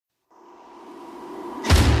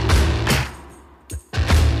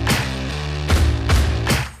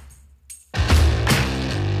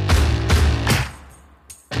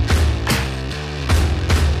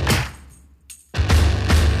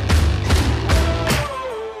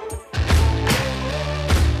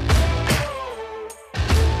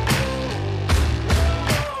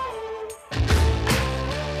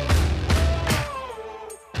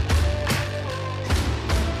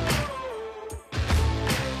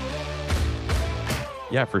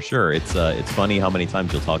Yeah, for sure. It's funny how many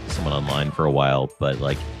times you'll talk to someone online for a while, but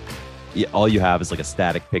like all you have is like a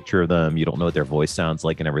static picture of them. You don't know what their voice sounds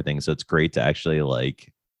like and everything. So it's great to actually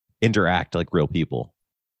like interact like real people.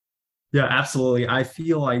 Yeah, absolutely. I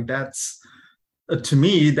feel like that's to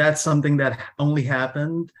me, that's something that only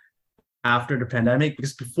happened after the pandemic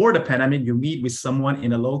because before the pandemic, you meet with someone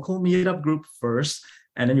in a local meetup group first,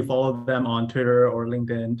 and then you follow them on Twitter or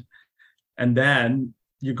LinkedIn, and then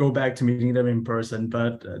you go back to meeting them in person.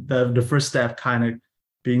 But the first step kind of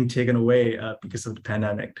being taken away because of the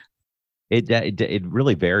pandemic. It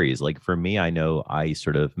really varies. Like for me, I know I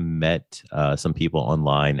sort of met some people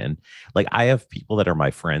online, and like I have people that are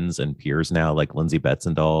my friends and peers now, like Lindsay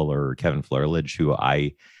Betzendahl or Kevin Flerledge, who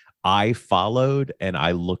I followed and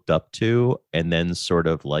I looked up to, and then sort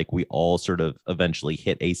of like we all sort of eventually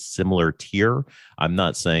hit a similar tier. I'm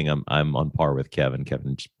not saying I'm on par with Kevin.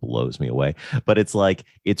 Kevin just blows me away, but it's like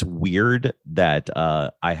it's weird that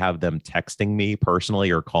I have them texting me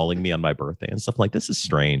personally or calling me on my birthday and stuff like this is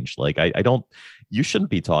strange. Like I don't, you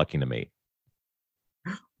shouldn't be talking to me.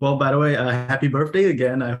 Well, by the way, happy birthday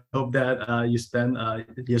again. I hope that you spent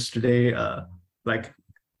yesterday like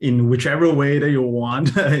in whichever way that you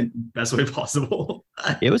want, best way possible.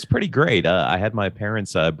 It was pretty great. I had my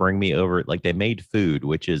parents bring me over, like they made food,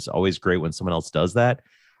 which is always great when someone else does that.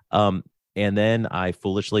 Um, and then I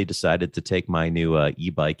foolishly decided to take my new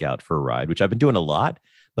e-bike out for a ride, which I've been doing a lot.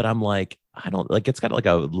 But I'm like, I don't like it's got like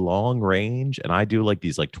a long range, and I do like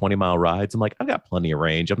these like 20-mile rides. I'm like, I've got plenty of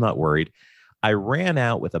range. I'm not worried. I ran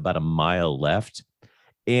out with about a mile left,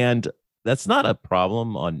 and that's not a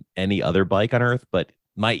problem on any other bike on earth, but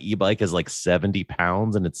my e-bike is like 70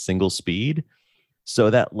 pounds and it's single speed. So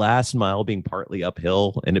that last mile being partly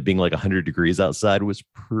uphill and it being like 100 degrees outside was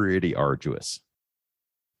pretty arduous.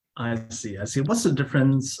 I see. I see. What's the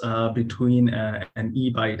difference between an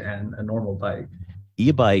e-bike and a normal bike?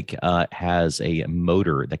 E-bike has a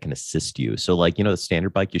motor that can assist you. So like, the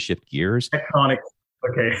standard bike, you shift gears. Electronic.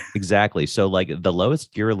 Okay. Exactly. So like the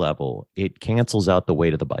lowest gear level, it cancels out the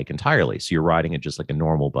weight of the bike entirely. So you're riding it just like a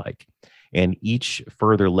normal bike. And each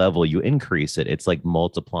further level you increase it, it's like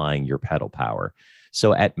multiplying your pedal power.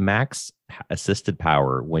 So at max assisted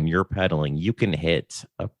power, when you're pedaling, you can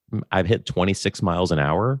I've hit 26 miles an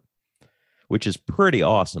hour, which is pretty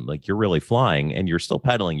awesome. Like you're really flying and you're still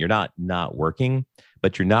pedaling. You're not working,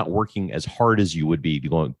 but you're not working as hard as you would be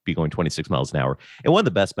going 26 miles an hour. And one of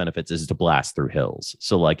the best benefits is to blast through hills.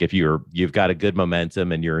 So like if you've got a good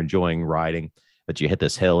momentum and you're enjoying riding, but you hit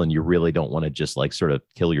this hill and you really don't want to just like sort of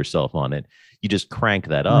kill yourself on it, you just crank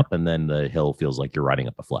that up and then the hill feels like you're riding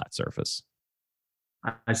up a flat surface.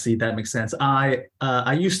 I see. That makes sense. I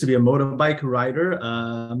used to be a motorbike rider.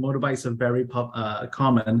 Motorbikes are very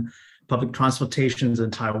common public transportations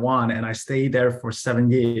in Taiwan, and I stayed there for 7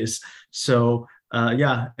 years. So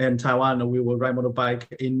yeah, in Taiwan, we will ride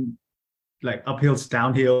motorbike in like uphills,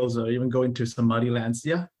 downhills, or even going to some muddy lands.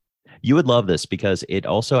 Yeah. You would love this because it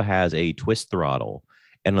also has a twist throttle.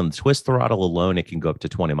 And on the twist throttle alone, it can go up to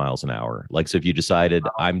 20 miles an hour. Like, so if you decided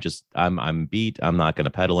I'm beat, I'm not going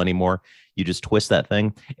to pedal anymore, you just twist that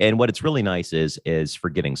thing. And what it's really nice is for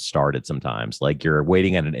getting started sometimes. Like you're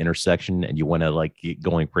waiting at an intersection and you want to like get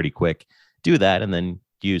going pretty quick, do that. And then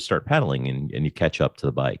you start pedaling and you catch up to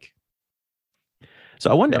the bike. So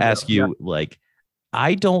I wanted to Yep, yep, ask yeah. you, like,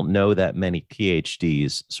 I don't know that many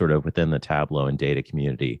PhDs sort of within the Tableau and data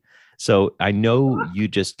community. So I know you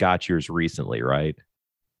just got yours recently, right?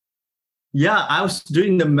 Yeah, I was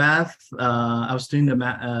doing the math. I was doing the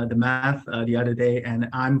math the other day, and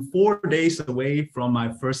I'm 4 days away from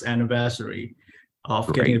my first anniversary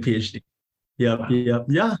of getting a Great. PhD. Yep, yep,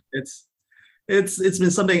 yeah. It's been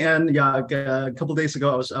something, and yeah, a couple of days ago,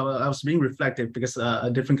 I was being reflective because a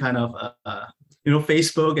different kind of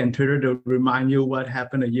Facebook and Twitter to remind you what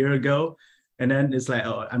happened a year ago, and then it's like,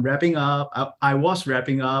 oh, I'm wrapping up. I was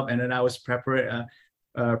wrapping up, and then I was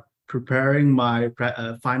preparing my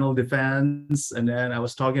final defense, and then I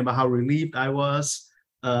was talking about how relieved I was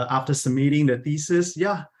after submitting the thesis.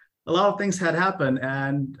 Yeah, a lot of things had happened,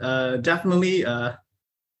 and definitely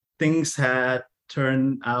things had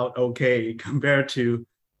turned out okay compared to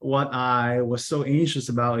what I was so anxious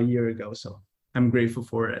about a year ago. So I'm grateful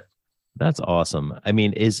for it. That's awesome. I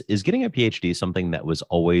mean, is getting a PhD something that was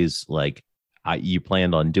always like you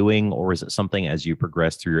planned on doing, or is it something as you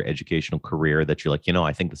progress through your educational career that you're like,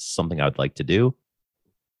 I think this is something I'd like to do?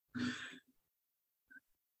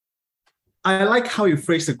 I like how you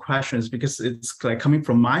phrase the questions because it's like coming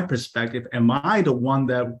from my perspective. Am I the one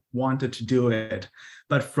that wanted to do it?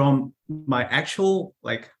 But from my actual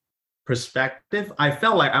like perspective, I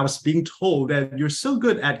felt like I was being told that you're so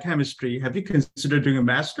good at chemistry. Have you considered doing a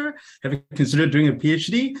master? Have you considered doing a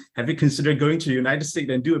PhD? Have you considered going to the United States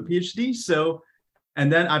and do a PhD? So,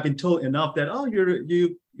 and then I've been told enough that, oh,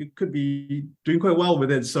 you could be doing quite well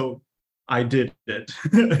with it. So I did it.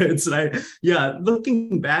 It's like, yeah,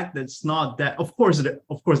 looking back, that's not that. Of course,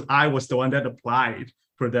 I was the one that applied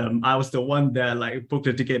for them. I was the one that like booked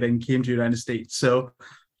a ticket and came to the United States. So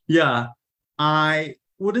yeah, I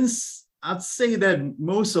wouldn't. I'd say that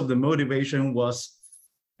most of the motivation was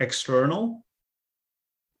external,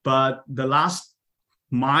 but the last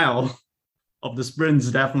mile of the sprint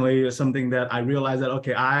is definitely something that I realized that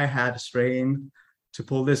okay, I had strength to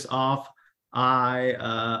pull this off.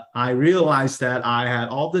 I realized that I had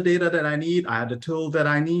all the data that I need, I had the tool that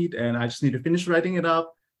I need, and I just need to finish writing it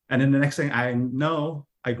up. And then the next thing I know,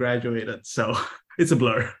 I graduated. So it's a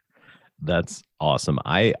blur. That's awesome.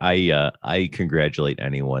 I congratulate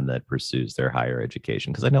anyone that pursues their higher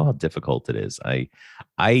education because I know how difficult it is.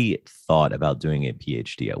 I thought about doing a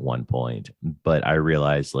PhD at one point, but I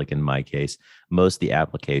realized, like in my case, most of the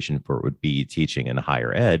application for it would be teaching in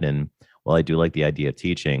higher ed. And while I do like the idea of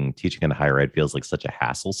teaching in higher ed feels like such a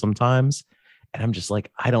hassle sometimes. And I'm just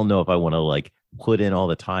like, I don't know if I want to like put in all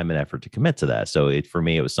the time and effort to commit to that. So it for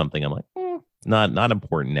me, it was something I'm like, not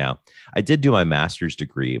important now. I did do my master's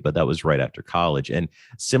degree, but that was right after college. And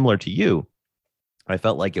similar to you, I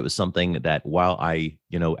felt like it was something that while I,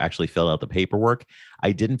 actually filled out the paperwork,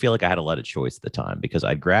 I didn't feel like I had a lot of choice at the time because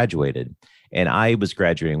I'd graduated and I was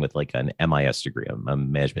graduating with like an MIS degree, a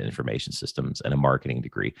management information systems and a marketing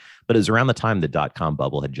degree. But it was around the time the dot-com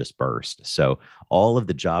bubble had just burst. So all of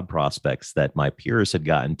the job prospects that my peers had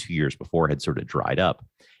gotten 2 years before had sort of dried up.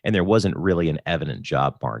 And there wasn't really an evident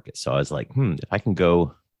job market. So I was like, if I can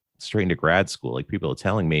go straight into grad school, like people are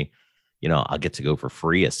telling me, I'll get to go for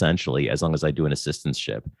free essentially, as long as I do an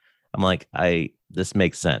assistantship. I'm like, this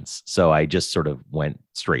makes sense. So I just sort of went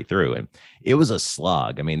straight through and it was a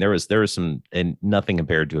slog. I mean, there was some, and nothing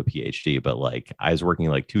compared to a PhD, but like I was working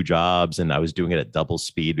like 2 jobs and I was doing it at double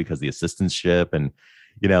speed because the assistantship and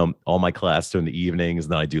all my class during the evenings,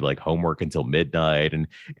 and then I do like homework until midnight. And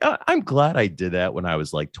I'm glad I did that when I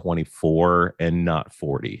was like 24 and not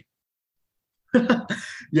 40.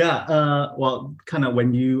 Yeah, well, kind of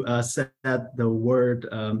when you said the word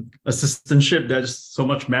assistantship, there's so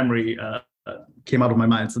much memory came out of my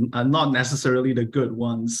mind, and not necessarily the good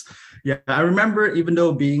ones. Yeah, I remember even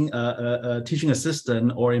though being a teaching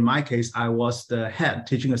assistant, or in my case, I was the head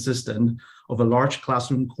teaching assistant of a large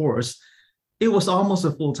classroom course, it was almost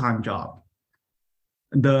a full-time job.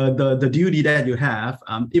 The duty that you have,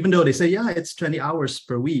 even though they say, yeah, it's 20 hours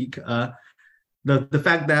per week, the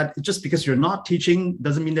fact that just because you're not teaching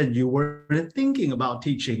doesn't mean that you weren't thinking about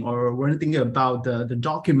teaching or weren't thinking about the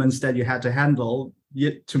documents that you had to handle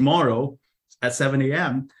tomorrow at 7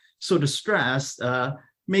 a.m. So the stress,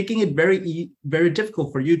 making it very, very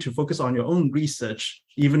difficult for you to focus on your own research,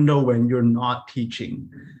 even though when you're not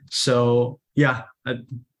teaching. So yeah, I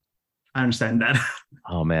understand that.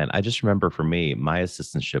 Oh man, I just remember for me, my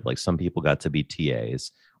assistantship, like some people got to be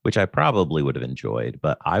TAs, which I probably would have enjoyed,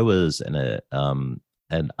 but I was an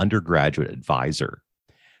undergraduate advisor.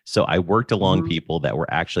 So I worked along people that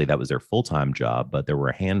were actually, that was their full-time job, but there were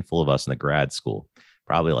a handful of us in the grad school,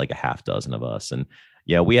 probably like a half dozen of us. And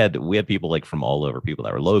yeah, we had people like from all over, people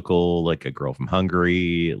that were local, like a girl from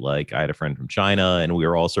Hungary, like I had a friend from China, and we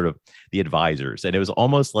were all sort of the advisors. And it was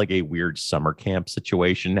almost like a weird summer camp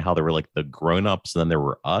situation, how there were like the grown-ups and then there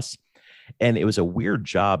were us. And it was a weird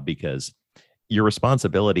job because your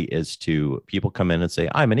responsibility is to people come in and say,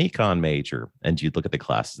 I'm an econ major. And you'd look at the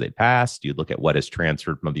classes they passed, you'd look at what is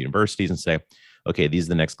transferred from the universities and say, okay, these are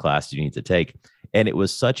the next classes you need to take. And it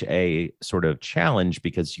was such a sort of challenge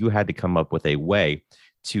because you had to come up with a way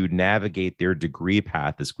to navigate their degree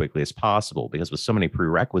path as quickly as possible. Because with so many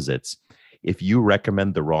prerequisites, if you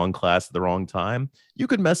recommend the wrong class at the wrong time, you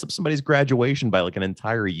could mess up somebody's graduation by like an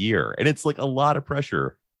entire year. And it's like a lot of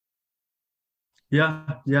pressure.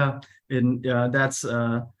 And that's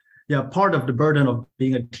part of the burden of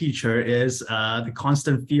being a teacher is the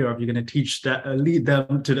constant fear of you're going to teach that lead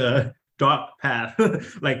them to the dark path.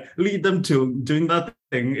 Like lead them to doing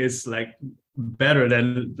nothing is like better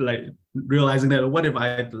than like realizing that what if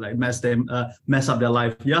I like mess up their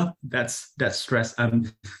life. That's stress.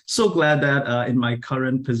 I'm so glad that in my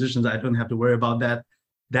current positions I don't have to worry about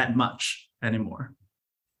that much anymore.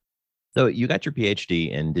 So you got your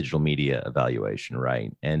PhD in digital media evaluation,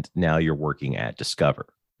 right? And now you're working at Discover.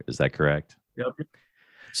 Is that correct? Yep.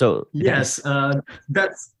 So Yes,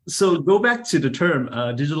 that's so go back to the term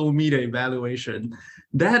digital media evaluation.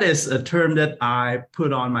 That is a term that I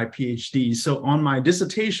put on my PhD. So on my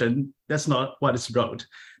dissertation, that's not what it's wrote.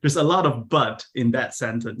 There's a lot of but in that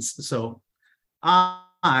sentence. So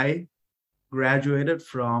I graduated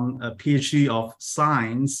from a PhD of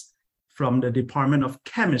science from the Department of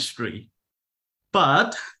Chemistry,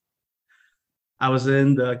 but I was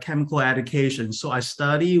in the chemical education. So I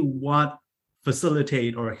study what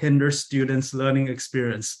facilitate or hinder students' learning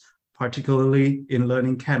experience, particularly in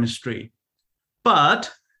learning chemistry.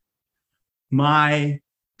 But my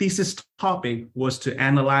thesis topic was to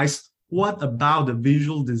analyze what about the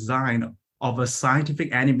visual design of a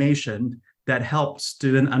scientific animation that helps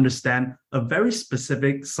students understand a very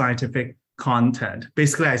specific scientific content.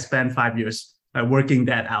 Basically, I spent 5 years working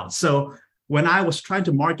that out. So when I was trying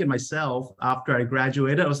to market myself after I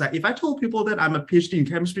graduated, I was like, if I told people that I'm a PhD in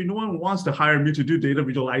chemistry, no one wants to hire me to do data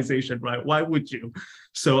visualization, right? Why would you?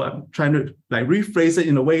 So I'm trying to like rephrase it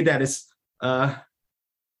in a way that is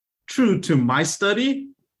true to my study,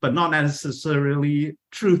 but not necessarily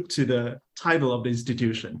true to the title of the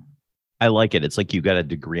institution. I like it. It's like you got a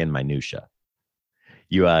degree in minutia.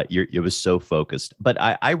 It was so focused, but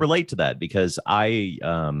I relate to that because I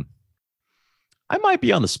might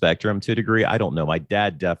be on the spectrum to a degree. I don't know. My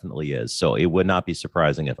dad definitely is. So it would not be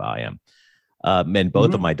surprising if I am. And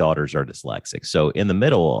both of my daughters are dyslexic. So in the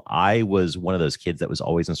middle, I was one of those kids that was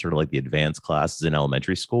always in sort of like the advanced classes in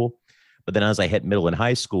elementary school. But then as I hit middle and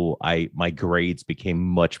high school, my grades became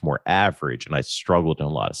much more average and I struggled in a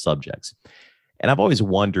lot of subjects. And I've always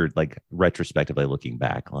wondered, like retrospectively looking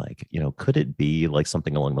back, like, could it be like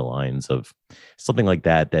something along the lines of something like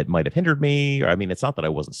that might have hindered me? Or I mean, it's not that I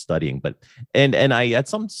wasn't studying, but and I had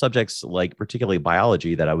some subjects like particularly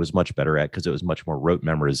biology that I was much better at because it was much more rote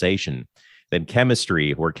memorization than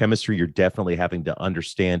chemistry, where chemistry, you're definitely having to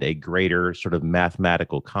understand a greater sort of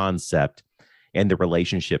mathematical concept and the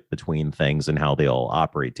relationship between things and how they all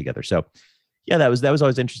operate together. So yeah, that was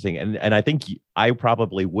always interesting. And I think I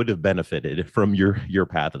probably would have benefited from your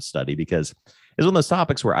path of study because it's one of those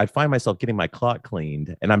topics where I'd find myself getting my clock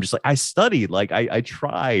cleaned and I'm just like, I studied, like I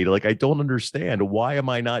tried, like I don't understand. Why am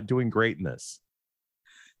I not doing great in this?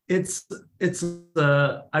 It's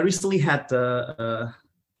I recently had the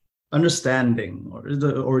understanding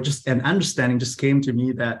or just an understanding just came to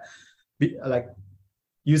me that like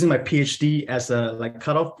using my PhD as a like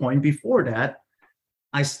cutoff point. Before that,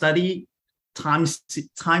 I study time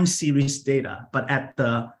series data, but at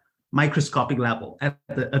the microscopic level, at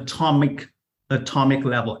the atomic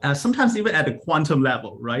level, sometimes even at the quantum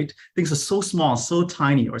level, right? Things are so small, so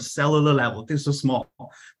tiny, or cellular level, things are so small.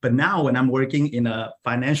 But now when I'm working in a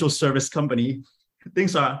financial service company,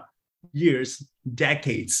 things are years,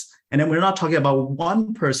 decades. And then we're not talking about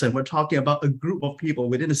one person, we're talking about a group of people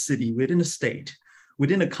within a city, within a state,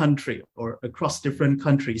 within a country, or across different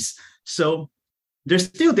countries. So there's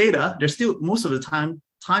still data. There's still most of the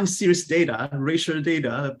time series data, racial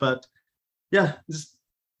data, but yeah, just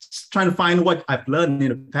trying to find what I've learned in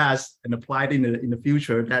the past and applied in the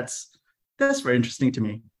future. That's very interesting to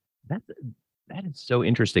me. That is so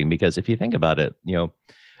interesting because if you think about it,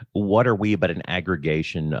 what are we but an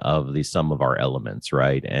aggregation of the sum of our elements,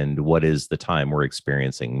 right? And what is the time we're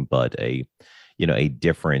experiencing but a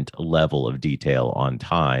different level of detail on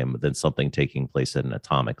time than something taking place at an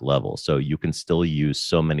atomic level. So you can still use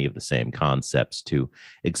so many of the same concepts to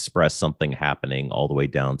express something happening all the way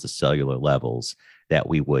down to cellular levels that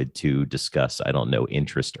we would to discuss, I don't know,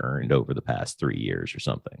 interest earned over the past 3 years or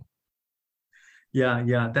something.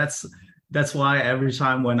 Yeah. That's why every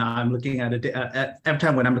time when I'm looking at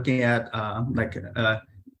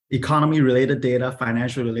economy related data,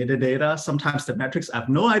 financial related data, sometimes the metrics, I have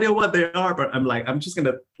no idea what they are, but I'm just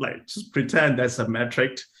gonna just pretend that's a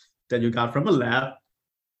metric that you got from a lab.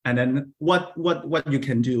 And then what you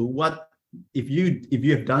can do, what if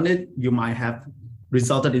you have done it, you might have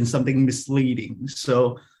resulted in something misleading.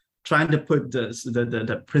 So trying to put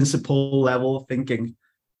the principle level thinking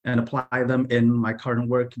and apply them in my current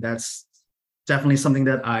work, that's definitely something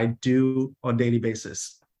that I do on a daily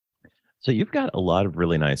basis. So you've got a lot of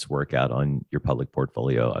really nice work out on your public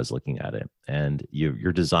portfolio. I was looking at it, and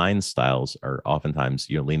your design styles are oftentimes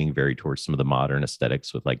leaning very towards some of the modern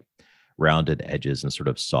aesthetics with like rounded edges and sort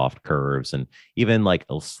of soft curves, and even like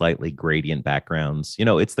a slightly gradient backgrounds.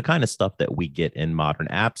 It's the kind of stuff that we get in modern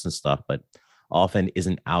apps and stuff, but often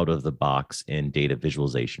isn't out of the box in data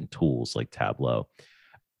visualization tools like Tableau.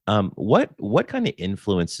 What kind of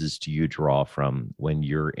influences do you draw from when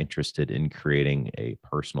you're interested in creating a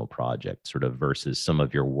personal project, sort of versus some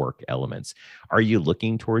of your work elements? Are you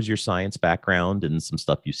looking towards your science background and some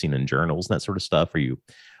stuff you've seen in journals and that sort of stuff? Are you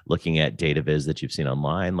looking at data viz that you've seen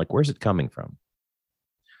online? Like, where's it coming from?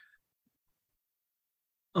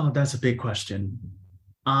 Oh, that's a big question.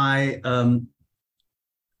 I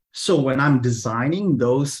So when I'm designing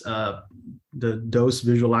those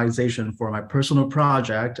visualization for my personal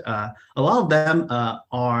project, a lot of them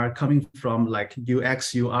are coming from like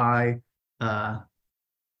UX UI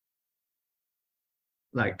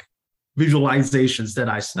like visualizations that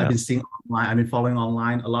I've Yeah. been seeing online. I've been following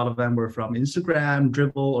online. A lot of them were from Instagram,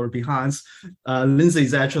 Dribble, or Behance.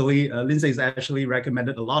 Lindsay's actually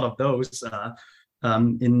recommended a lot of those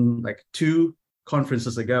in like two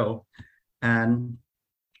conferences ago, and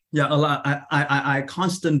yeah, a lot. I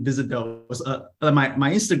constant visit those. My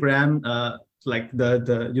Instagram, like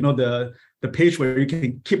the page where you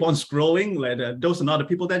can keep on scrolling. Like those are not the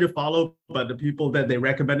people that you follow, but the people that they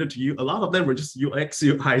recommended to you. A lot of them were just UX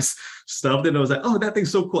UI stuff. That I was like, oh, that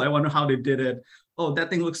thing's so cool. I wonder how they did it. Oh, that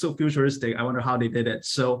thing looks so futuristic. I wonder how they did it.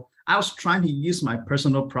 So I was trying to use my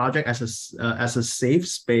personal project as a safe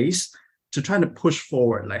space to try to push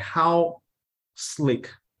forward, like how slick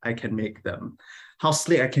I can make them, how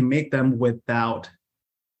slick I can make them without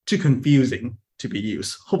too confusing to be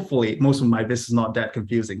used. Hopefully, most of my business is not that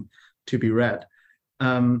confusing to be read.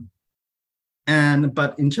 Um,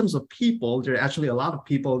 but in terms of people, there are actually a lot of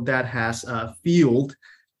people that has fueled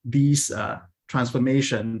these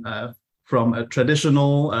transformation from a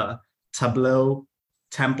traditional Tableau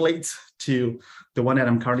templates to the one that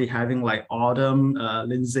I'm currently having, like Autumn,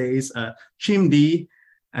 Lindsay's, Chimdi,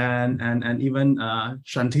 and even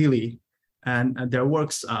Chantilly, and their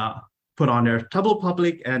works put on their Tableau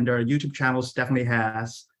Public and their YouTube channels definitely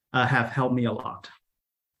have helped me a lot.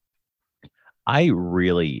 I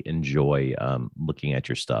really enjoy looking at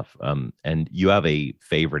your stuff. And you have a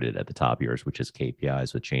favorite at the top of yours, which is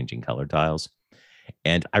KPIs with changing color tiles.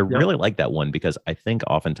 And I Yep. really like that one because I think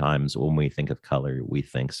oftentimes when we think of color, we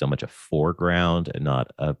think so much of foreground and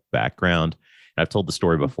not a background. And I've told the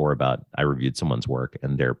story before about I reviewed someone's work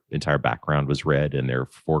and their entire background was red and their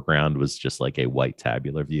foreground was just like a white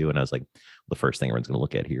tabular view. And I was like, the first thing everyone's going to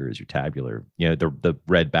look at here is your tabular, the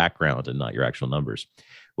red background and not your actual numbers.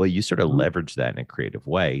 Well, you sort of Mhm. leverage that in a creative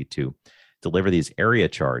way to deliver these area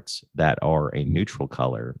charts that are a neutral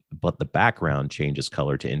color, but the background changes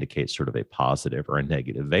color to indicate sort of a positive or a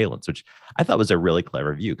negative valence, which I thought was a really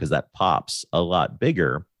clever view because that pops a lot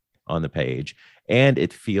bigger on the page. And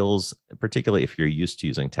it feels, particularly if you're used to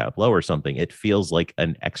using Tableau or something, it feels like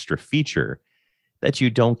an extra feature that you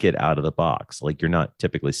don't get out of the box. Like you're not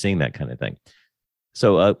typically seeing that kind of thing.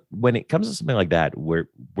 So when it comes to something like that, where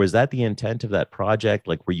was that the intent of that project?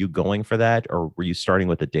 Like, were you going for that, or were you starting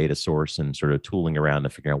with a data source and sort of tooling around to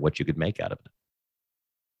figure out what you could make out of it?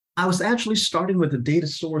 I was actually starting with the data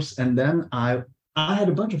source, and then I had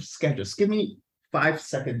a bunch of sketches. Give me 5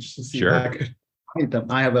 seconds to see if I Sure. could find them.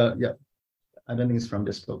 I have a yeah. I don't think it's from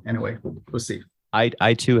this book. Anyway, we'll see.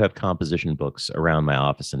 I too have composition books around my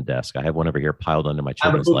office and desk. I have one over here piled under my I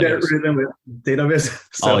have a children's book that Legos. written with database,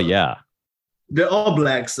 Oh so yeah, they're all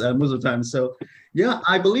blacks most of the time. So yeah,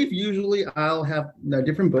 I believe usually I'll have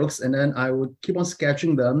different books, and then I would keep on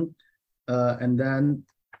sketching them, and then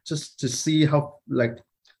just to see how like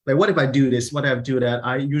what if I do this, what if I do that.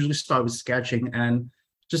 I usually start with sketching and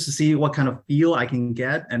just to see what kind of feel I can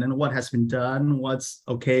get, and then what has been done, what's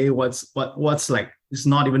okay, what's like it's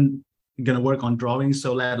not even gonna work on drawing,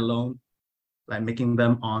 so let alone like making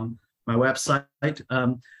them on my website.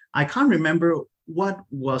 I can't remember what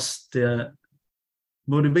was the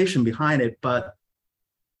motivation behind it, but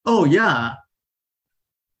oh yeah,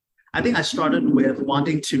 I think I started with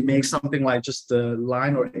wanting to make something like just a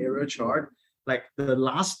line or area chart. Like the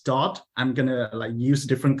last dot, I'm gonna like use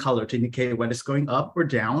different color to indicate whether it's going up or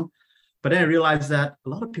down. But then I realized that a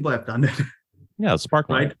lot of people have done it, yeah,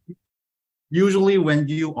 sparkling. right? Usually, when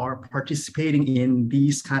you are participating in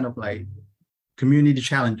these kind of like community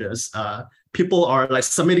challenges, people are like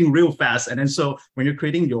submitting real fast, and then so when you're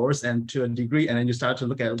creating yours and to a degree, and then you start to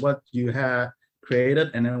look at what you have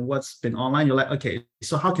created and then what's been online, you're like, okay,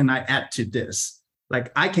 so how can I add to this?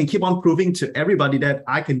 Like I can keep on proving to everybody that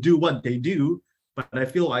I can do what they do, but I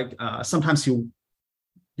feel like sometimes you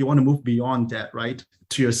want to move beyond that, right?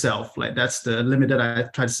 To yourself, like that's the limit that I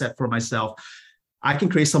try to set for myself. I can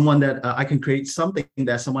create I can create something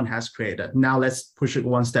that someone has created. Now let's push it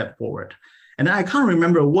one step forward. And I can't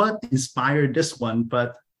remember what inspired this one,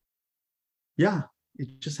 but yeah,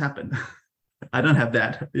 it just happened. I don't have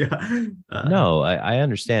that. Yeah. No, I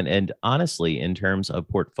understand. And honestly, in terms of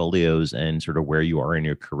portfolios and sort of where you are in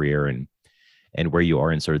your career and where you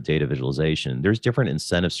are in sort of data visualization, there's different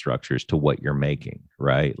incentive structures to what you're making,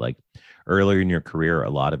 right? Like earlier in your career, a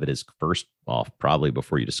lot of it is first off, probably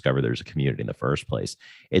before you discover there's a community in the first place.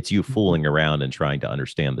 It's you fooling around and trying to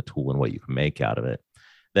understand the tool and what you can make out of it.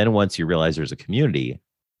 Then once you realize there's a community,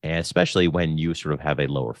 and especially when you sort of have a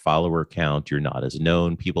lower follower count, you're not as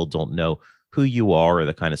known, people don't know who you are or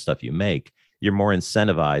the kind of stuff you make, you're more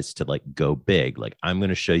incentivized to like go big. Like, I'm going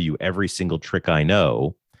to show you every single trick I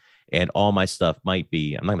know. And all my stuff might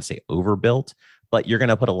be, I'm not going to say overbuilt, but you're going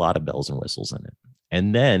to put a lot of bells and whistles in it.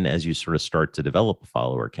 And then as you sort of start to develop a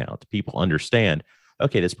follower count, people understand,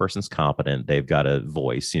 okay, this person's competent. They've got a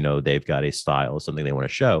voice, they've got a style, something they want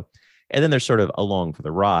to show. And then they're sort of along for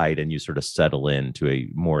the ride and you sort of settle into a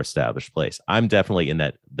more established place. I'm definitely in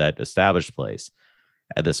that established place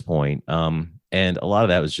at this point. And a lot of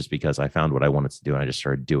that was just because I found what I wanted to do and I just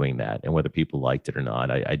started doing that. And whether people liked it or not,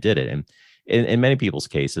 I did it. And in many people's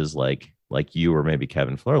cases, like you or maybe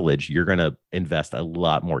Kevin Flerledge, you're going to invest a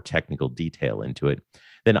lot more technical detail into it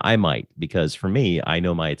than I might, because for me, I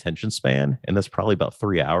know my attention span, and that's probably about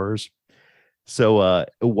 3 hours. So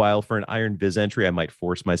while for an Iron Viz entry, I might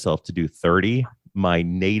force myself to do 30, my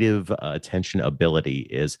native attention ability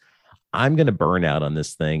is I'm going to burn out on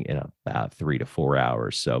this thing in about 3 to 4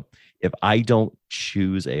 hours. So if I don't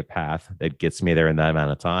choose a path that gets me there in that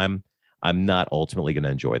amount of time, I'm not ultimately going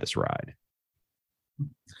to enjoy this ride.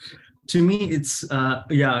 To me, it's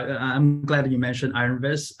I'm glad you mentioned Iron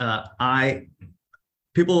Viz.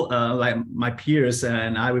 People like my peers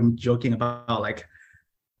and I were joking about like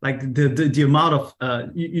the amount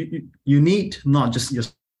of you need not just your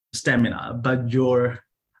stamina, but your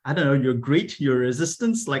grit, your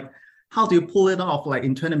resistance. Like, how do you pull it off like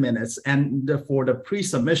in 20 minutes? And for the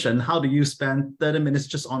pre-submission, how do you spend 30 minutes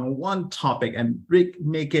just on one topic and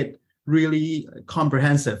make it really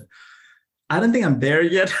comprehensive? I don't think I'm there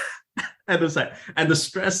yet. And the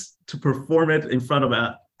stress to perform it in front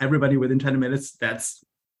of everybody within 20 minutes, that's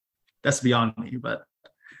beyond me. But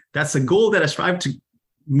that's a goal that I strive to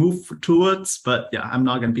move towards. But yeah, I'm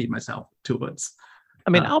not going to beat myself towards. I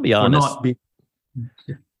mean, I'll be honest.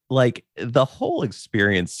 Like, the whole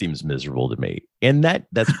experience seems miserable to me. And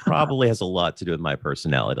that's probably has a lot to do with my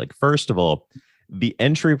personality. Like, first of all, the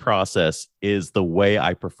entry process is the way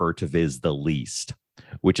I prefer to viz the least,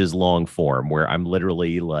 which is long form, where I'm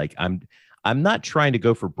literally like, I'm not trying to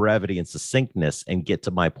go for brevity and succinctness and get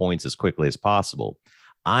to my points as quickly as possible.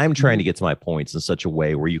 I'm trying to get to my points in such a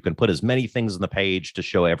way where you can put as many things on the page to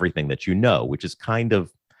show everything that you know, which is kind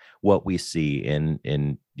of what we see in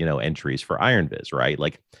entries for Iron Viz, right?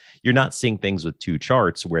 Like, you're not seeing things with 2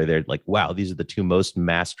 charts where they're like, wow, these are the 2 most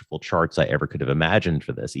masterful charts I ever could have imagined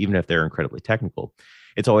for this, even if they're incredibly technical.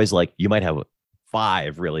 It's always like you might have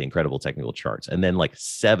 5 really incredible technical charts and then like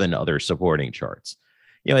 7 other supporting charts.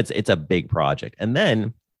 It's a big project. And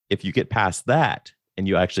then if you get past that and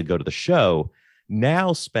you actually go to the show,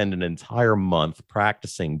 now spend an entire month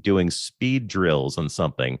practicing doing speed drills on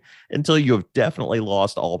something until you have definitely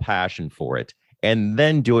lost all passion for it, and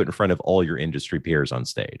then do it in front of all your industry peers on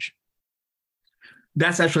stage.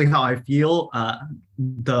 That's actually how I feel.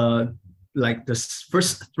 The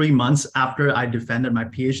first 3 months after I defended my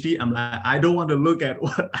PhD, I'm like, I don't want to look at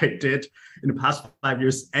what I did in the past 5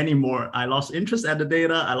 years anymore. I lost interest at the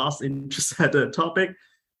data. I lost interest at the topic.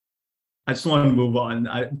 I just want to move on.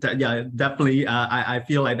 Definitely. I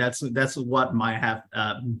feel like that's what might have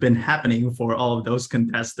been happening for all of those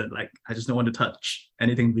contested. Like, I just don't want to touch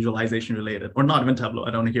anything visualization related, or not even Tableau.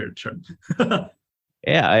 I don't want to hear it term.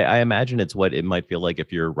 Yeah, I imagine it's what it might feel like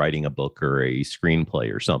if you're writing a book or a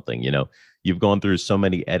screenplay or something. You've gone through so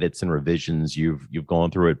many edits and revisions. You've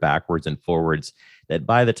gone through it backwards and forwards that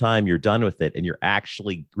by the time you're done with it and you're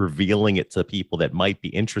actually revealing it to people that might be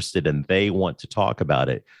interested and they want to talk about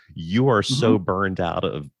it, you are so burned out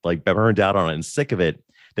on it and sick of it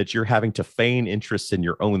that you're having to feign interest in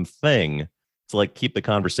your own thing to like keep the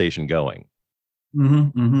conversation going.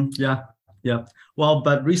 Yeah. Well,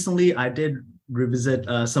 but recently I did revisit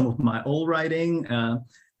some of my old writing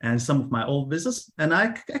and some of my old business, and I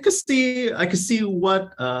could see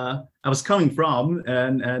what I was coming from,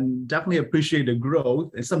 and definitely appreciate the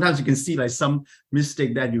growth. And sometimes you can see like some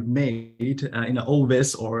mistake that you've made in an old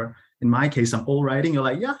viz, or in my case, some old writing. You're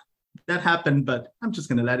like, yeah, that happened, but I'm just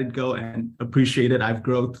gonna let it go and appreciate it. I've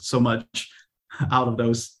grown so much out of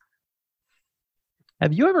those.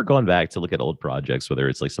 Have you ever gone back to look at old projects, whether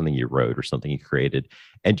it's like something you wrote or something you created,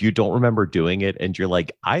 and you don't remember doing it, and you're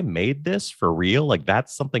like, I made this for real? Like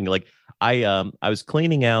that's something like I was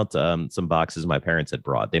cleaning out some boxes my parents had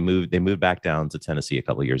brought. They moved back down to Tennessee a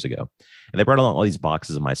couple of years ago, and they brought along all these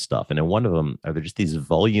boxes of my stuff. And in one of them are there just these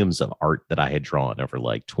volumes of art that I had drawn over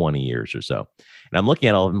like 20 years or so. And I'm looking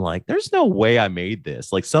at all of them like, there's no way I made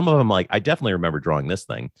this. Like some of them, like I definitely remember drawing this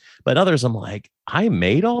thing, but others I'm like, I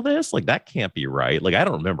made all this? Like that can't be right. Like I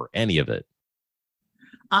don't remember any of it.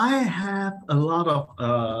 I have a lot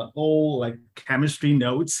of old like chemistry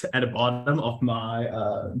notes at the bottom of my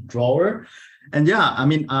drawer. And yeah, I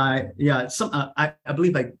mean, I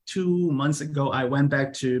believe like 2 months ago, I went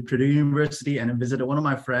back to Purdue University and visited one of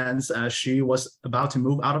my friends. She was about to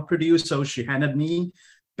move out of Purdue, so she handed me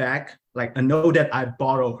back like a note that I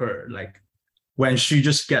borrowed her, like when she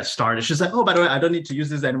just gets started. She's like, "Oh, by the way, I don't need to use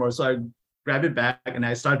this anymore." So I grabbed it back and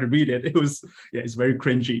I started to read it. It was, yeah, it's very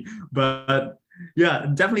cringy, but yeah,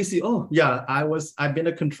 definitely see. Oh, yeah, I've been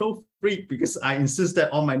a control freak because I insist that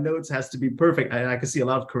all my notes has to be perfect. And I can see a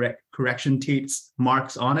lot of correction tapes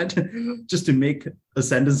marks on it just to make a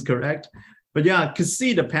sentence correct. But yeah, I could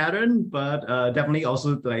see the pattern, but definitely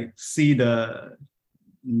also like see the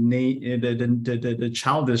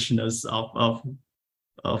childishness of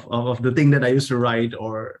the thing that I used to write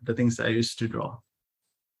or the things that I used to draw.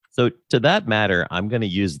 So, to that matter, I'm going to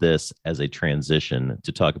use this as a transition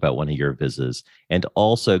to talk about one of your visits and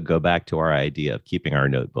also go back to our idea of keeping our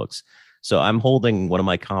notebooks. So, I'm holding one of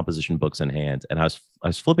my composition books in hand, and I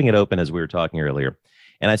was flipping it open as we were talking earlier,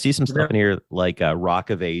 and I see some stuff in here like Rock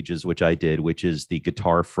of Ages, which I did, which is the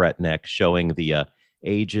guitar fret neck showing the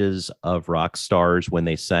ages of rock stars when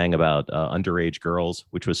they sang about underage girls,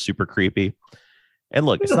 which was super creepy. And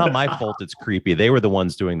look, it's not my fault it's creepy. They were the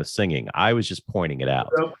ones doing the singing. I was just pointing it out.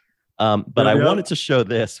 But I wanted to show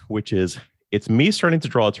this, which is it's me starting to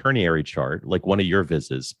draw a ternary chart, like one of your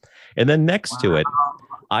vises. And then next to it,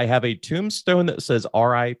 I have a tombstone that says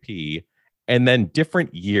RIP and then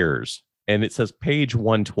different years. And it says page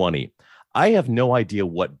 120. I have no idea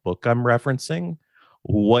what book I'm referencing,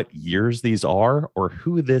 what years these are, or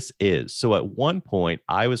who this is. So at one point,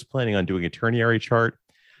 I was planning on doing a ternary chart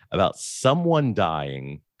about someone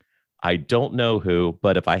dying. I don't know who,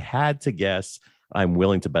 but if I had to guess, I'm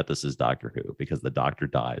willing to bet this is Doctor Who because the Doctor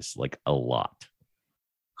dies like a lot.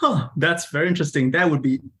 Huh, that's very interesting. That would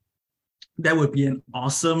be an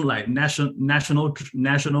awesome like national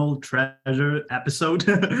treasure episode.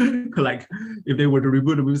 Like if they were to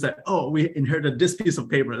reboot the movie, it's like, oh, we inherited this piece of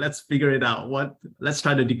paper. Let's figure it out. Let's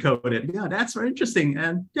try to decode it. Yeah, that's very interesting.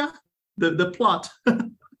 And yeah, the plot.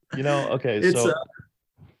 Okay, it's so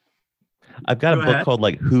I've got a book ahead. called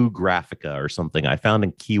like Who Graphica or something I found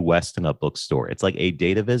in Key West in a bookstore. It's like a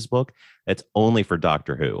DataViz book that's only for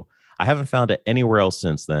Doctor Who. I haven't found it anywhere else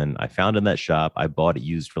since then. I found it in that shop. I bought it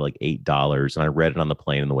used for like $8 and I read it on the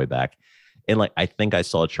plane on the way back. And like, I think I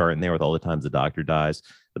saw a chart in there with all the times the Doctor dies.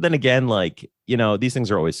 But then again, like, these things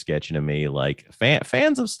are always sketchy to me. Like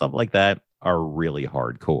fans of stuff like that are really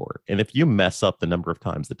hardcore. And if you mess up the number of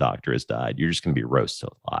times the Doctor has died, you're just going to be roasted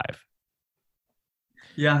alive.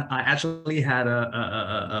 Yeah, I actually had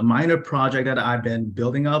a minor project that I've been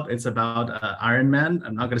building up. It's about Iron Man.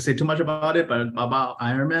 I'm not going to say too much about it, but about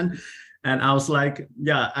Iron Man. And I was like,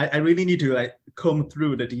 yeah, I really need to like comb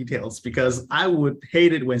through the details because I would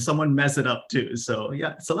hate it when someone mess it up too. So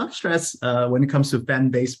yeah, it's a lot of stress when it comes to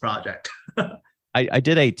fan-based project. I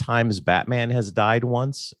did a Times Batman has died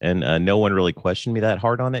once, and no one really questioned me that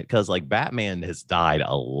hard on it because like Batman has died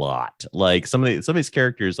a lot. Like some of these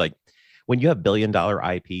characters, like when you have $1 billion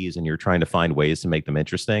IPs and you're trying to find ways to make them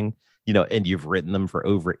interesting, and you've written them for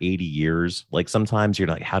over 80 years, like sometimes you're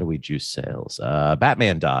like, how do we juice sales?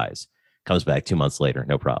 Batman dies, comes back 2 months later,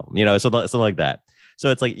 no problem. Something like that.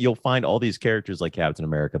 So it's like you'll find all these characters like Captain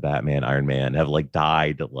America, Batman, Iron Man have like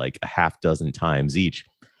died like a half dozen times each.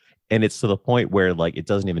 And it's to the point where like it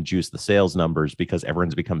doesn't even juice the sales numbers because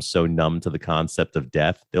everyone's become so numb to the concept of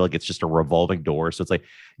death. They're like, it's just a revolving door. So it's like,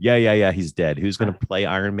 yeah, he's dead. Who's going to play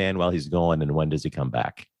Iron Man while he's gone? And when does he come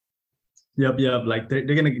back? Yep. Like they're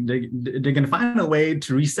gonna find a way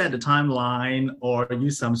to reset the timeline or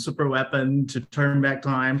use some super weapon to turn back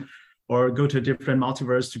time, or go to a different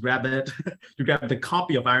multiverse to grab it, to grab the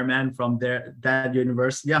copy of Iron Man from that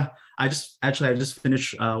universe. Yeah, I just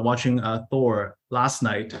finished watching Thor last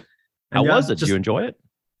night. How was it? Did you enjoy it?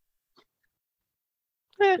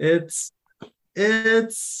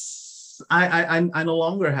 It's I no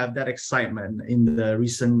longer have that excitement in the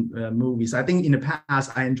recent movies. I think in the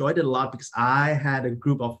past I enjoyed it a lot because I had a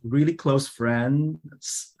group of really close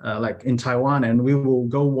friends like in Taiwan, and we will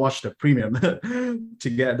go watch the premiere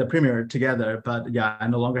together. But yeah, I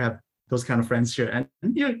no longer have those kind of friends here. And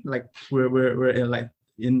yeah, like we're in like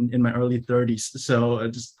in my early 30s, so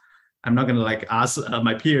just I'm not gonna like ask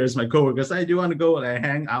my peers, my coworkers, "Hey, do you want to go like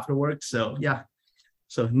hang after work?" So yeah,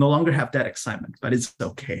 so no longer have that excitement, but it's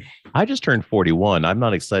okay. I just turned 41. I'm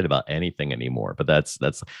not excited about anything anymore, but that's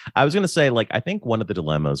I was going to say, like, I think one of the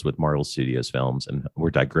dilemmas with Marvel Studios films, and we're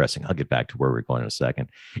digressing, I'll get back to where we're going in a second,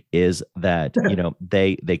 is that, you know,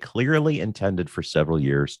 they clearly intended for several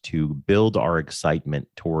years to build our excitement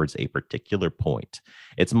towards a particular point.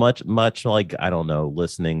 It's much like, I don't know,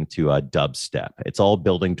 listening to a dubstep. It's all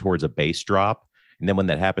building towards a bass drop. And then when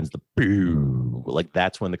that happens, the boom, like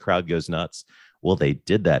that's when the crowd goes nuts. Well, they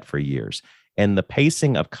did that for years. And the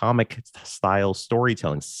pacing of comic style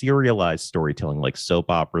storytelling, serialized storytelling, like soap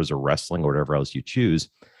operas or wrestling or whatever else you choose,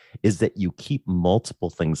 is that you keep multiple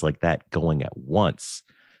things like that going at once.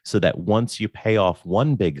 So that once you pay off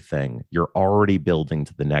one big thing, you're already building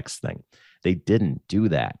to the next thing. They didn't do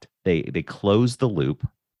that. They closed the loop.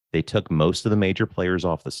 They took most of the major players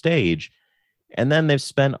off the stage. And then they've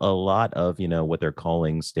spent a lot of, you know, what they're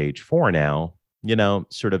calling stage 4 now, you know,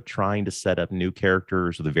 sort of trying to set up new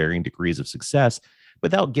characters with varying degrees of success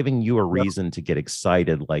without giving you a reason to get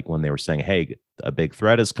excited. Like when they were saying, hey, a big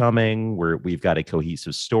threat is coming, we've got a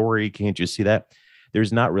cohesive story. Can't you see that?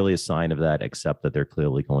 There's not really a sign of that, except that they're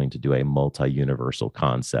clearly going to do a multi-universal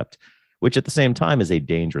concept, which at the same time is a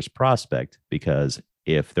dangerous prospect, because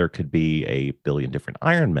if there could be a billion different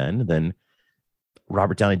Iron Men, then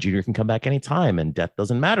Robert Downey Jr. can come back anytime and death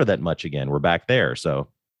doesn't matter that much again. We're back there. So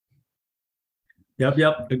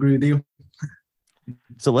Yep, agree with you.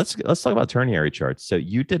 So let's talk about ternary charts. So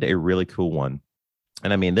you did a really cool one,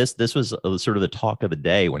 and I mean this was sort of the talk of the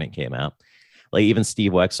day when it came out. Like even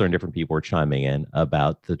Steve Wexler and different people were chiming in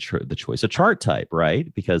about the choice of chart type,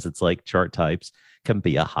 right? Because it's like chart types can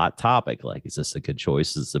be a hot topic. Like, is this a good choice?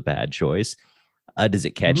 Is this a bad choice? Does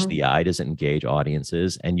it catch the eye? Does it engage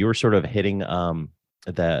audiences? And you were sort of hitting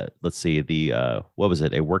the what was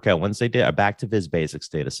it? A Workout Wednesday day, a Back to Viz Basics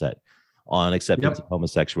data set on acceptance of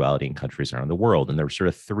homosexuality in countries around the world. And there were sort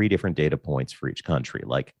of 3 different data points for each country,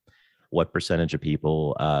 like what percentage of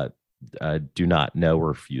people do not know or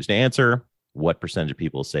refuse to answer, what percentage of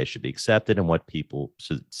people say it should be accepted, and what people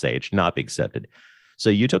should say it should not be accepted. So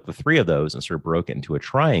you took the 3 of those and sort of broke it into a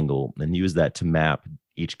triangle and used that to map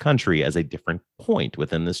each country as a different point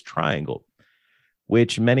within this triangle,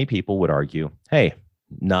 which many people would argue, hey,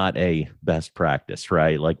 not a best practice,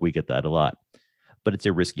 right? Like we get that a lot. But it's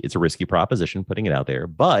a risky proposition putting it out there.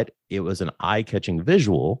 But it was an eye-catching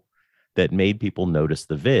visual that made people notice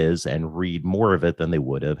the viz and read more of it than they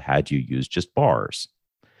would have had you used just bars.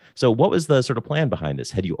 So what was the sort of plan behind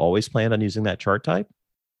this? Had you always planned on using that chart type?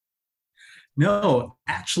 No,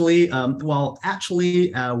 actually,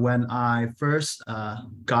 when I first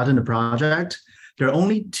got in the project, there are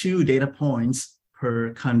only 2 data points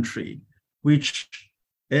per country, which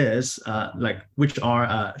is which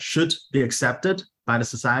are should be accepted by the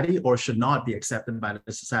society or should not be accepted by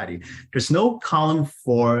the society. There's no column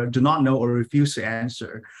for do not know or refuse to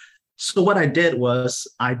answer. So what I did was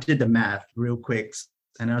I did the math real quick,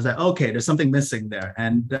 and I was like, okay, there's something missing there,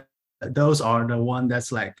 and those are the one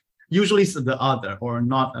that's like usually the other or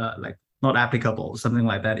not not applicable, something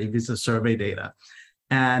like that if it's a survey data.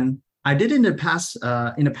 And I did in the past.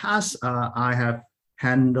 I have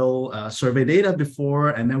handled survey data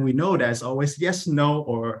before, and then we know there's always yes, no,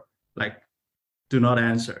 or like do not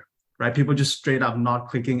answer, right? People just straight up not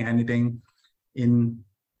clicking anything in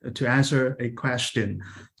to answer a question.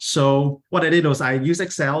 So what I did was I used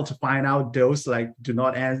Excel to find out those like do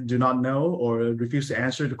not know or refuse to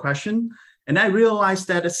answer the question. And I realized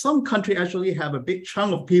that some country actually have a big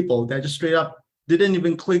chunk of people that just straight up didn't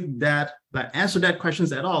even click that, like answer that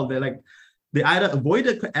questions at all. They either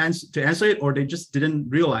avoided to answer it or they just didn't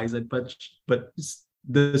realize it. But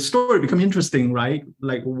the story become interesting, right?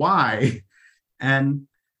 Like why? And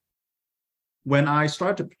when I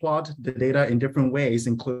start to plot the data in different ways,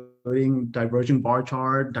 including diverging bar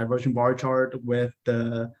chart with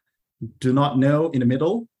the do not know in the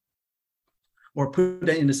middle, or put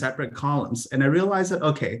it in the separate columns. And I realized that,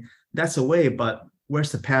 okay, that's a way, but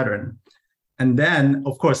where's the pattern? And then,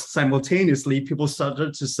 of course, simultaneously, people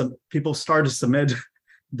started to submit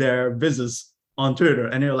their visits on Twitter,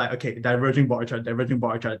 and they're like, okay, diverging bar chart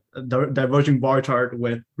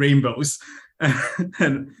with rainbows,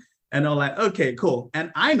 and they're like, okay, cool.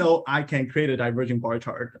 And I know I can create a diverging bar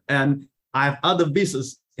chart, and I have other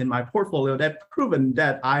visits in my portfolio that proven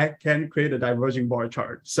that I can create a diverging bar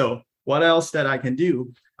chart. So what else that I can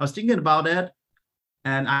do? I was thinking about it,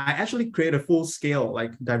 and I actually create a full scale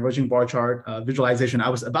like diverging bar chart visualization. I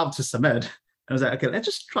was about to submit. I was like, okay, let's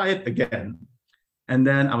just try it again. And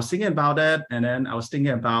then I was thinking about it, and then I was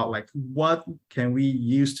thinking about like what can we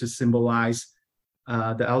use to symbolize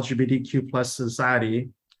the LGBTQ plus society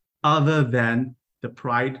other than the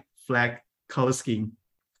pride flag color scheme.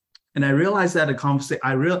 And I realized that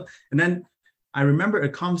and then I remember a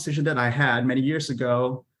conversation that I had many years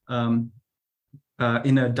ago in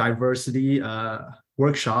a diversity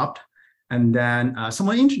workshop. And then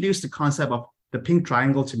someone introduced the concept of the pink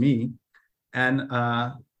triangle to me. And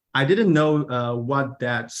I didn't know what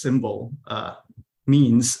that symbol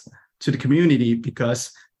means to the community,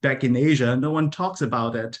 because back in Asia, no one talks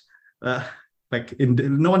about it.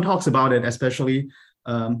 No one talks about it, especially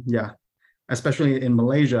especially in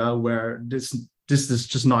Malaysia, where this is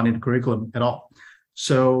just not in the curriculum at all.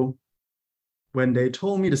 So when they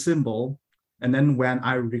told me the symbol, and then when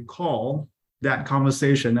I recall that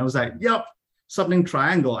conversation, I was like, yep, something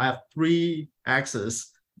triangle. I have 3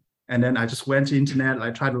 axes. And then I just went to internet.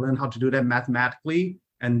 I tried to learn how to do that mathematically.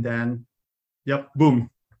 And then, yep, boom.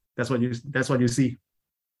 That's what you see.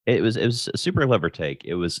 It was a super clever take.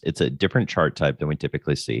 It's a different chart type than we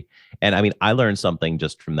typically see. And I mean, I learned something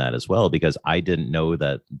just from that as well, because I didn't know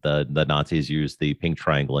that the Nazis used the pink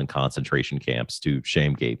triangle in concentration camps to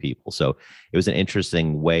shame gay people. So it was an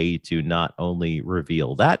interesting way to not only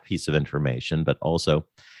reveal that piece of information, but also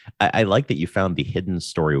I like that you found the hidden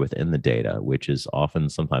story within the data, which is often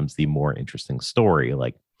sometimes the more interesting story.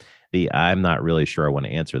 Like I'm not really sure I want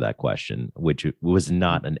to answer that question, which was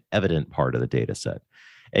not an evident part of the data set.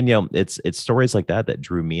 And, it's stories like that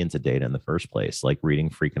drew me into data in the first place, like reading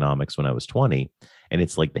Freakonomics when I was 20. And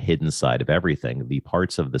it's like the hidden side of everything, the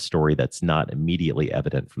parts of the story that's not immediately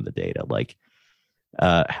evident from the data, like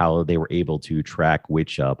how they were able to track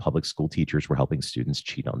which public school teachers were helping students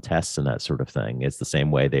cheat on tests and that sort of thing. It's the same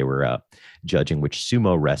way they were judging which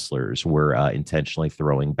sumo wrestlers were intentionally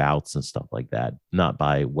throwing bouts and stuff like that, not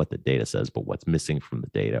by what the data says, but what's missing from the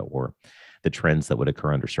data or the trends that would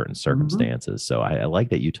occur under certain circumstances. So I like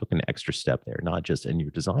that you took an extra step there, not just in your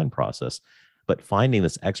design process, but finding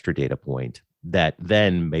this extra data point that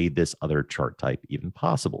then made this other chart type even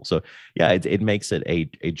possible. So yeah, it makes it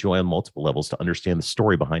a joy on multiple levels to understand the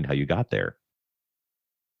story behind how you got there.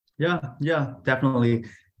 Yeah, definitely.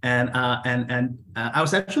 And I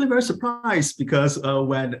was actually very surprised, because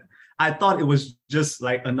when I thought it was just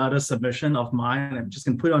like another submission of mine, I'm just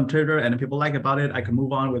gonna put it on Twitter, and if people like about it, I can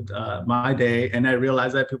move on with my day. And I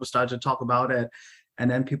realized that people started to talk about it, and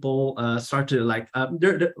then people start to like.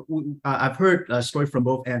 I've heard a story from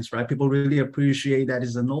both ends, right? People really appreciate that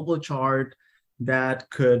it's a noble chart that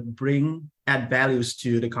could add values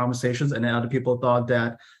to the conversations, and then other people thought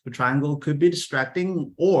that the triangle could be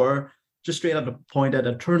distracting, or just straight up the point that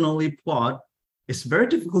a Ternary plot is very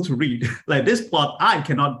difficult to read. Like this plot, I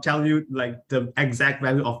cannot tell you like the exact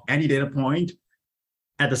value of any data point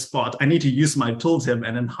at the spot. I need to use my tooltip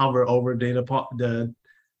and then hover over the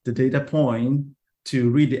data point to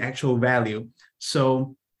read the actual value.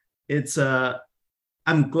 So it's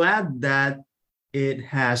I'm glad that it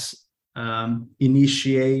has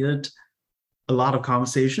initiated a lot of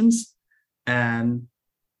conversations, and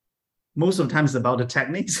most of the time it's about the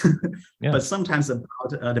techniques, but sometimes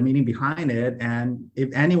about the meaning behind it. And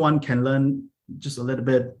if anyone can learn just a little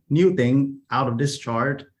bit new thing out of this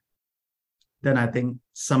chart, then I think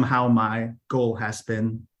somehow my goal has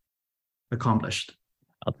been accomplished.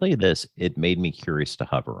 I'll tell you this, it made me curious to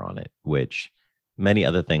hover on it, which many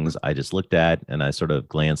other things I just looked at and I sort of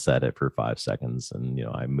glanced at it for 5 seconds, and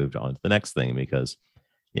I moved on to the next thing, because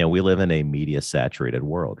we live in a media saturated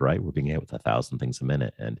world, right? We're being hit with 1,000 things a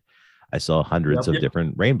minute, and I saw hundreds of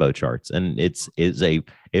different rainbow charts, and it's a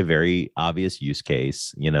very obvious use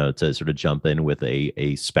case, to sort of jump in with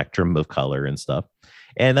a spectrum of color and stuff.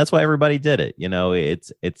 And that's why everybody did it.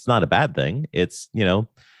 It's not a bad thing. It's,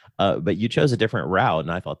 but you chose a different route.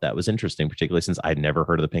 And I thought that was interesting, particularly since I'd never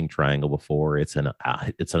heard of the pink triangle before. It's an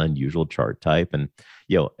unusual chart type. And,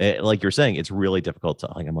 like you're saying, it's really difficult to,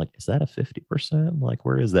 I'm like, is that a 50%? Like,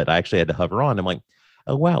 where is that? I actually had to hover on. I'm like,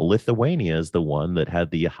 oh, wow, Lithuania is the one that had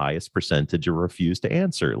the highest percentage of refuse to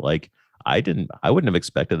answer. Like, I wouldn't have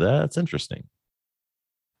expected that. That's interesting.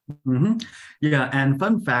 Mm-hmm. Yeah, and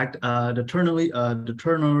fun fact, the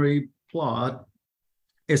ternary plot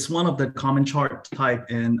is one of the common chart type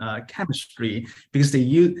in chemistry, because they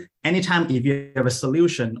use anytime if you have a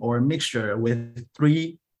solution or a mixture with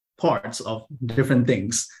 3 parts of different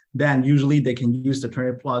things, then usually they can use the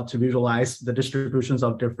ternary plot to visualize the distributions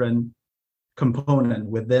of different component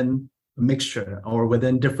within a mixture or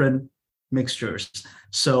within different mixtures.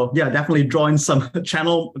 So yeah, definitely drawing some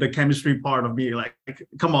channel the chemistry part of me, like,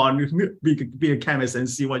 come on, be a chemist and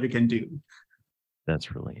see what you can do.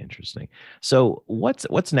 That's really interesting. So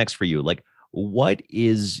what's next for you? Like, what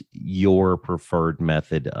is your preferred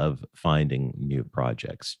method of finding new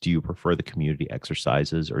projects? Do you prefer the community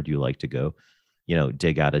exercises, or do you like to go,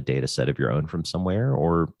 dig out a data set of your own from somewhere,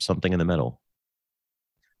 or something in the middle?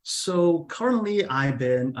 So currently, I've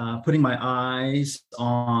been putting my eyes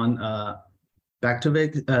on back to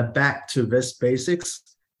this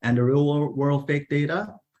basics and the real world fake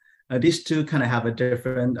data. These two kind of have a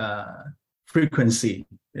different frequency,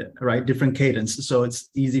 right? Different cadence. So it's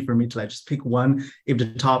easy for me to like just pick one. If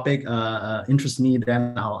the topic interests me,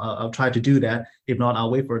 then I'll try to do that. If not,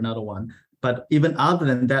 I'll wait for another one. But even other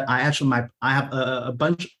than that, I have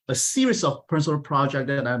a series of personal projects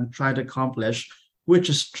that I'm trying to accomplish, which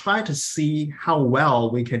is try to see how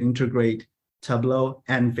well we can integrate Tableau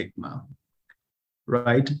and Figma.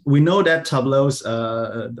 Right? We know that Tableau's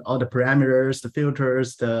all the parameters, the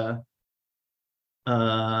filters, the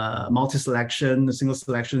multi-selection, the single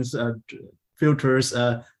selections, filters,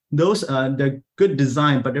 those they're good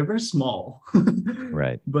design, but they're very small.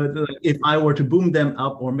 Right. But if I were to boom them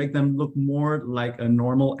up or make them look more like a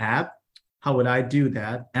normal app, how would I do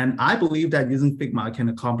that? And I believe that using Figma I can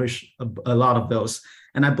accomplish a lot of those.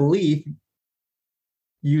 And I believe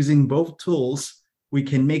using both tools, we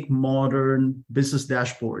can make modern business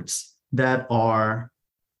dashboards that are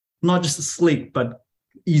not just sleek, but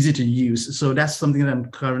easy to use. So that's something that I'm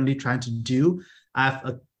currently trying to do. I have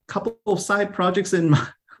a couple of side projects in my,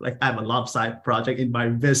 I have a lot of side project in my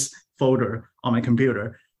Viz folder on my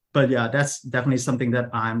computer. But yeah, that's definitely something that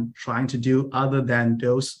I'm trying to do other than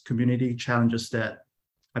those community challenges that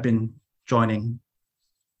I've been joining.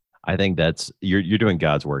 I think that's you're doing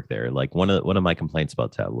God's work there. Like one of my complaints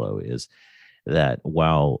about Tableau is that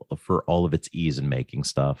while for all of its ease in making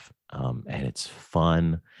stuff, and it's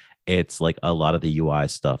fun, it's like a lot of the UI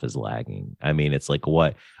stuff is lagging. I mean, it's like,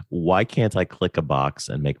 why can't I click a box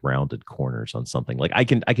and make rounded corners on something? Like I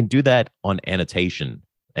can do that on annotation,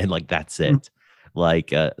 and like that's it.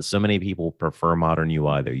 Like so many people prefer modern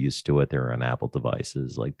UI. They're used to it. They're on Apple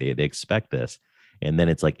devices. Like they expect this. And then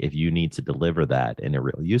it's like, if you need to deliver that in a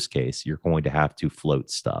real use case, you're going to have to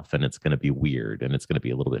float stuff, and it's going to be weird, and it's going to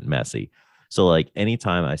be a little bit messy. So like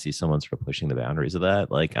anytime I see someone sort of pushing the boundaries of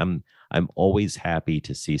that, like I'm always happy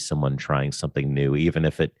to see someone trying something new, even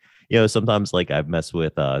if it, sometimes like I've messed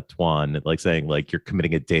with Tuan, like saying like you're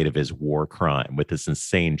committing a data viz war crime with this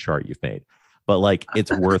insane chart you've made. But like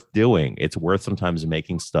it's worth doing. It's worth sometimes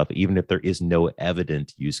making stuff, even if there is no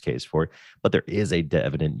evident use case for it. But there is a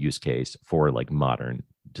evident use case for like modern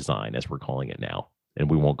design, as we're calling it now.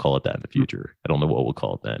 And we won't call it that in the future. I don't know what we'll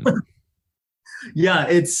call it then. Yeah,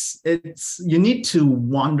 it's you need to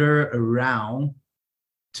wander around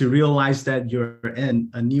to realize that you're in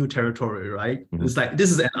a new territory, right? Mm-hmm. It's like,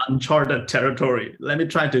 this is an uncharted territory. Let me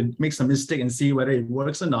try to make some mistake and see whether it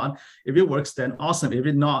works or not. If it works, then awesome. If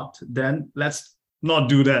it not, then let's not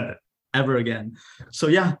do that ever again. So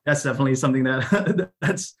yeah, that's definitely something that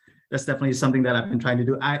that's definitely something that I've been trying to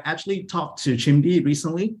do. I actually talked to Chimdi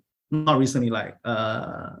recently, not recently, like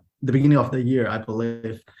the beginning of the year, I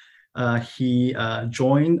believe. He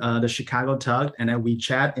joined the Chicago Tug, and then we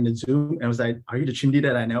chat in the Zoom, and I was like, are you the Chimdi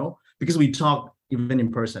that I know? Because we talk even in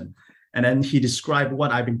person. And then he described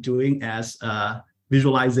what I've been doing as a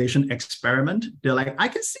visualization experiment. They're like, I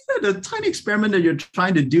can see that the tiny experiment that you're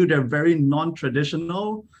trying to do, they're very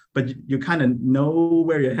non-traditional, but you kind of know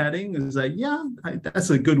where you're heading. It's like, yeah,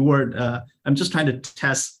 that's a good word. I'm just trying to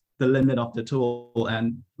test the limit of the tool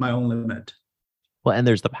and my own limit. Well, and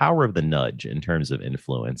there's the power of the nudge in terms of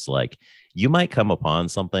influence. Like you might come upon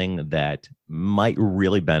something that might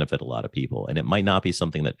really benefit a lot of people, and it might not be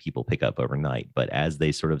something that people pick up overnight, but as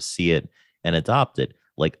they sort of see it and adopt it,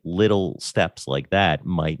 like little steps like that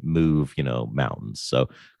might move, mountains. So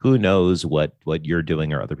who knows what you're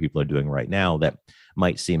doing or other people are doing right now that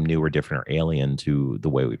might seem new or different or alien to the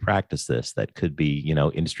way we practice this, that could be,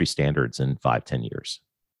 industry standards in 5-10 years.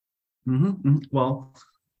 Mm-hmm. Well,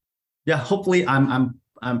 yeah, hopefully I'm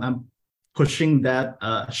pushing that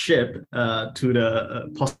ship to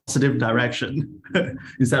the positive direction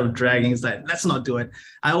instead of dragging. It's like, let's not do it.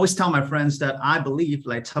 I always tell my friends that I believe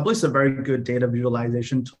like Tableau is a very good data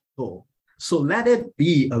visualization tool. So let it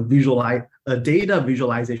be a data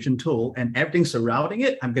visualization tool, and everything surrounding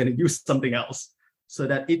it, I'm going to use something else so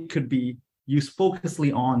that it could be used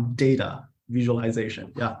focusedly on data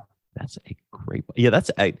visualization. Yeah, that's a great. Yeah,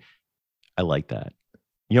 I like that.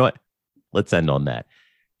 You know what? Let's end on that.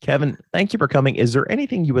 Kevin, thank you for coming. Is there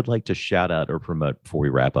anything you would like to shout out or promote before we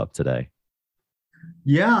wrap up today?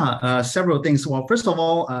 Yeah, several things. Well, first of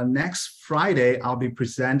all, next Friday, I'll be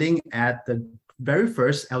presenting at the very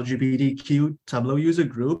first LGBTQ Tableau user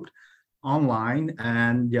group online.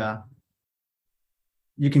 And yeah,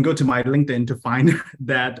 you can go to my LinkedIn to find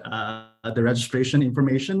that the registration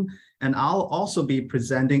information. And I'll also be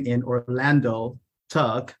presenting in Orlando,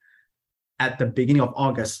 TUG, at the beginning of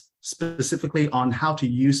August, specifically on how to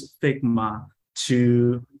use Figma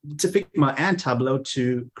Figma and Tableau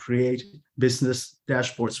to create business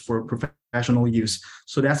dashboards for professional use.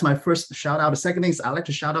 So that's my first shout out. The second thing is I'd like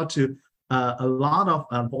to shout out to a lot of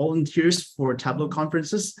volunteers for Tableau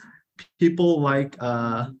conferences. People like,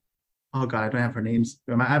 oh God, I don't have her names.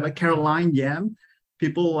 I have Caroline Yam.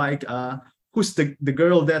 People like, who's the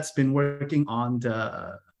girl that's been working on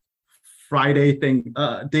the Friday thing,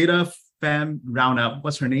 Data Fam Roundup.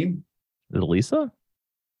 What's her name? Is it Lisa?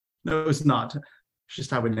 No, it's not. She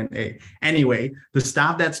started with an A. Anyway, the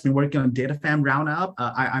staff that's been working on Data Fam Roundup,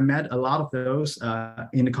 I met a lot of those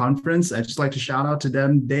in the conference. I just like to shout out to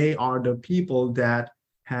them. They are the people that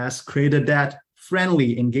has created that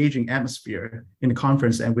friendly, engaging atmosphere in the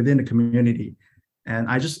conference and within the community. And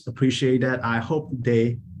I just appreciate that. I hope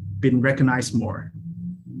they've been recognized more.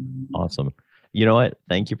 Awesome. You know what?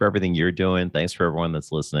 Thank you for everything you're doing. Thanks for everyone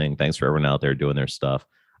that's listening. Thanks for everyone out there doing their stuff.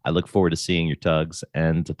 I look forward to seeing your tugs,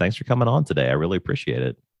 and thanks for coming on today. I really appreciate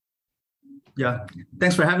it. Yeah,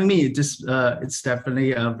 thanks for having me. It's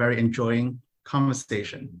definitely a very enjoying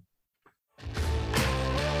conversation.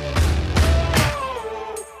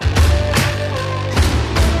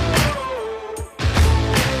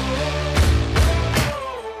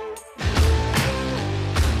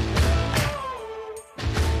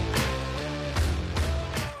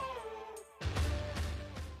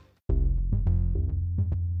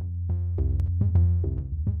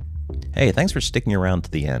 Hey, thanks for sticking around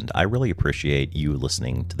to the end. I really appreciate you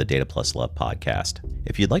listening to the Data Plus Love podcast.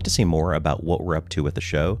 If you'd like to see more about what we're up to with the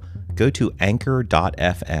show, go to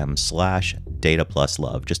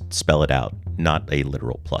anchor.fm/datapluslove. Just spell it out, not a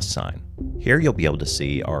literal plus sign. Here you'll be able to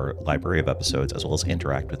see our library of episodes as well as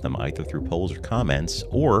interact with them either through polls or comments,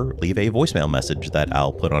 or leave a voicemail message that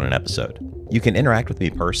I'll put on an episode. You can interact with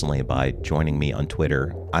me personally by joining me on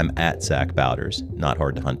Twitter. I'm at Zach Bowders, not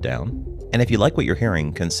hard to hunt down. And if you like what you're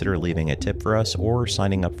hearing, consider leaving a tip for us or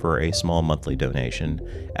signing up for a small monthly donation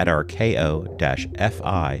at our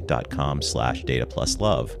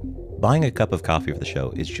ko-fi.com/datapluslove. Buying a cup of coffee for the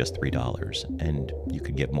show is just $3, and you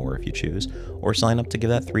could get more if you choose, or sign up to give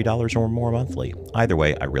that $3 or more monthly. Either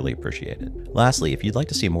way, I really appreciate it. Lastly, if you'd like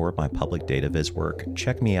to see more of my public data viz work,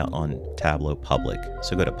 check me out on Tableau Public.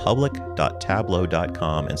 So go to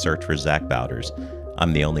public.tableau.com and search for Zach Bowders.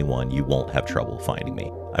 I'm the only one. You won't have trouble finding me,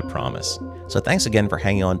 I promise. So thanks again for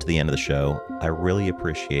hanging on to the end of the show. I really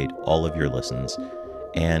appreciate all of your listens.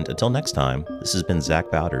 And until next time, this has been Zach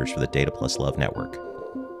Bowders for the Data Plus Love Network.